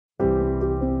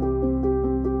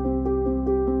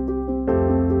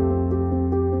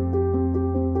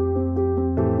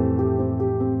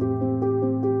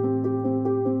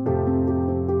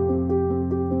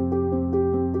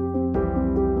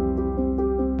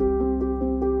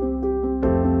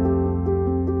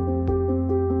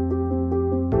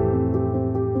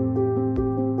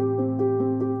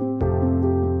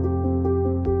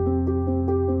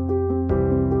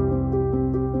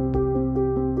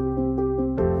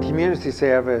Community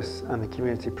service and the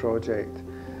community project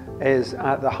is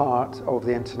at the heart of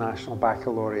the International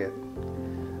Baccalaureate,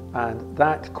 and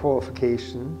that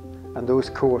qualification and those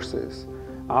courses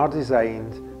are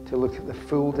designed to look at the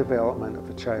full development of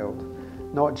a child,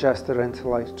 not just their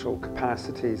intellectual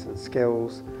capacities and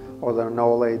skills or their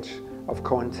knowledge of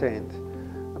content,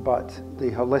 but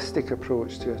the holistic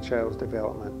approach to a child's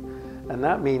development. And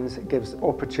that means it gives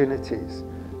opportunities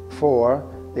for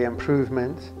the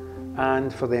improvement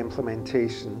and for the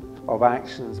implementation of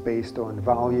actions based on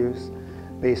values,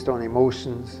 based on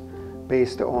emotions,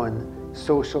 based on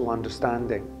social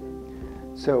understanding.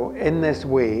 So in this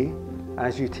way,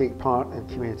 as you take part in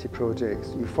community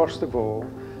projects, you first of all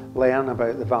learn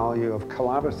about the value of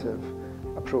collaborative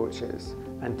approaches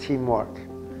and teamwork.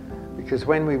 Because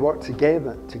when we work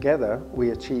together, we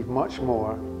achieve much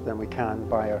more than we can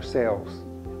by ourselves.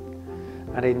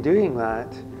 And in doing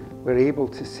that, we're able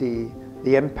to see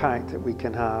the impact that we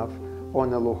can have on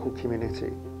the local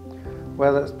community.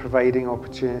 Whether it's providing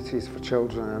opportunities for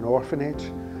children in an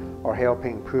orphanage, or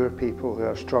helping poor people who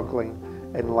are struggling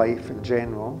in life in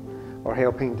general, or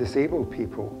helping disabled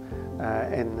people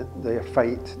in their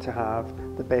fight to have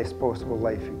the best possible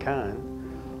life you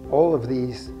can. All of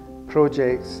these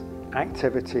projects,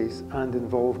 activities and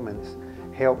involvements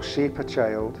help shape a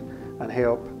child and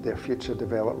help their future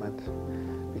development,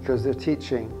 because they're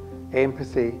teaching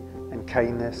empathy and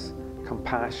kindness,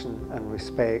 compassion and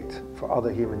respect for other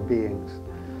human beings.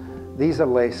 These are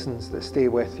lessons that stay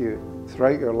with you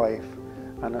throughout your life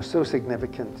and are so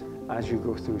significant as you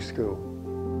go through school.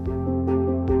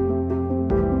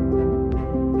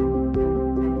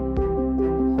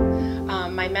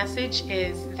 My message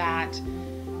is that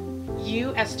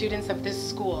you as students of this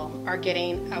school are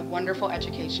getting a wonderful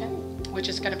education, which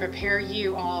is going to prepare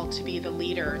you all to be the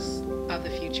leaders of the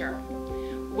future.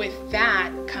 With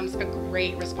that comes a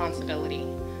great responsibility,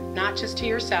 not just to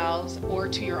yourselves or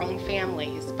to your own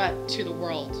families, but to the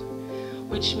world,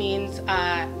 which means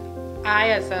I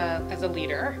as a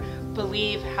leader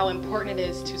believe how important it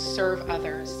is to serve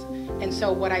others. And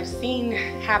so what I've seen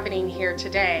happening here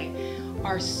today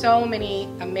are so many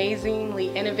amazingly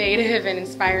innovative and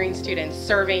inspiring students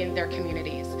serving their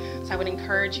communities. So I would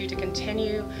encourage you to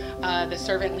continue the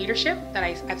servant leadership that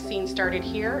I've seen started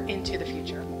here into the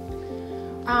future.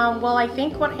 Well, I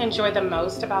think what I enjoyed the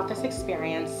most about this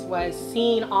experience was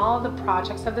seeing all the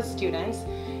projects of the students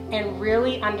and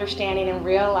really understanding and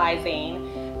realizing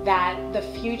that the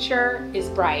future is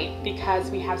bright because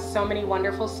we have so many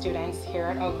wonderful students here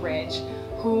at Oak Ridge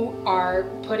who are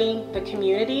putting the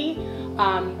community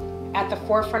at the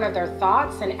forefront of their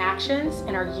thoughts and actions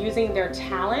and are using their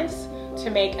talents to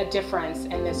make a difference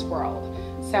in this world.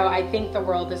 So I think the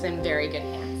world is in very good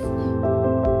hands.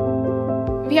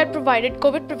 We had provided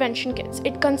COVID prevention kits.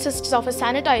 It consists of a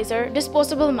sanitizer,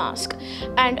 disposable mask,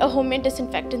 and a homemade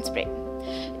disinfectant spray.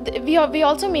 We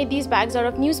also made these bags out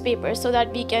of newspapers so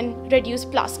that we can reduce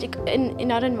plastic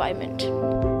in our environment.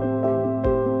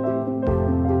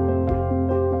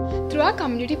 Through our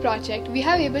community project, we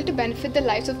have able to benefit the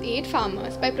lives of 8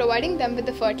 farmers by providing them with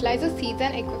the fertilizer, seeds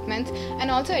and equipment,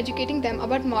 and also educating them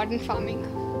about modern farming.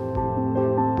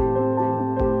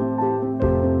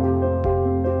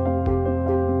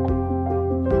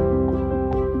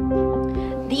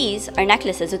 These are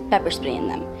necklaces with pepper spray in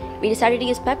them. We decided to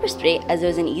use pepper spray as it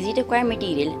was an easy to acquire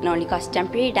material and only caused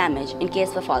temporary damage in case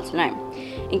of a false alarm.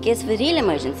 In case of a real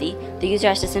emergency, the user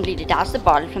has to simply detach the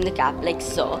bottle from the cap like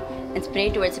so and spray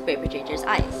towards the perpetrator's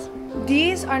eyes.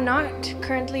 These are not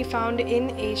currently found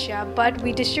in Asia, but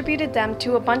we distributed them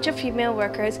to a bunch of female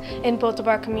workers in both of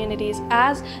our communities,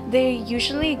 as they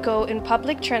usually go in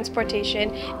public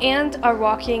transportation and are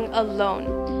walking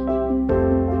alone.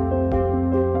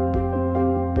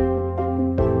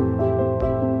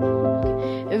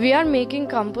 We are making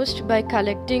compost by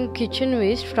collecting kitchen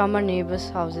waste from our neighbors'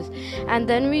 houses, and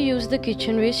then we use the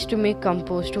kitchen waste to make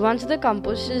compost. Once the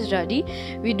compost is ready,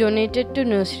 we donate it to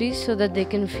nurseries so that they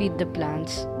can feed the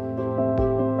plants.